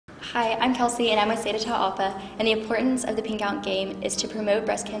Hi, I'm Kelsey and I'm with Zeta Tau Alpha, and the importance of the Pink Out Game is to promote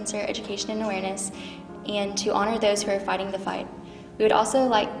breast cancer education and awareness and to honor those who are fighting the fight. We would also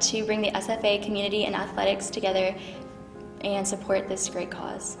like to bring the SFA community and athletics together and support this great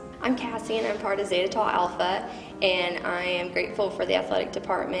cause. I'm Cassie and I'm part of Zeta Tau Alpha, and I am grateful for the athletic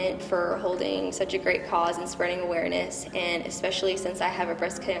department for holding such a great cause and spreading awareness, and especially since I have a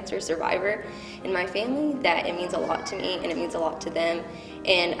breast cancer survivor in my family, that it means a lot to me and it means a lot to them,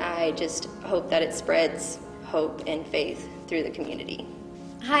 and I just hope that it spreads hope and faith through the community.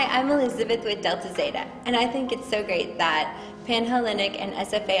 Hi, I'm Elizabeth with Delta Zeta, and I think it's so great that Panhellenic and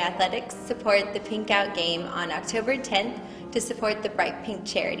SFA Athletics support the Pink Out Game on October 10th to support the Bright Pink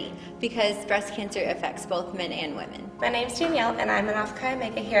charity, because breast cancer affects both men and women. My name's Danielle and I'm an Off-Chi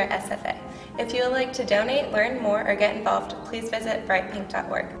Omega here at SFA. If you would like to donate, learn more, or get involved, please visit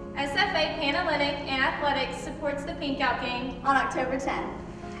brightpink.org. SFA Panhellenic and Athletics supports the Pink Out Game on October 10th.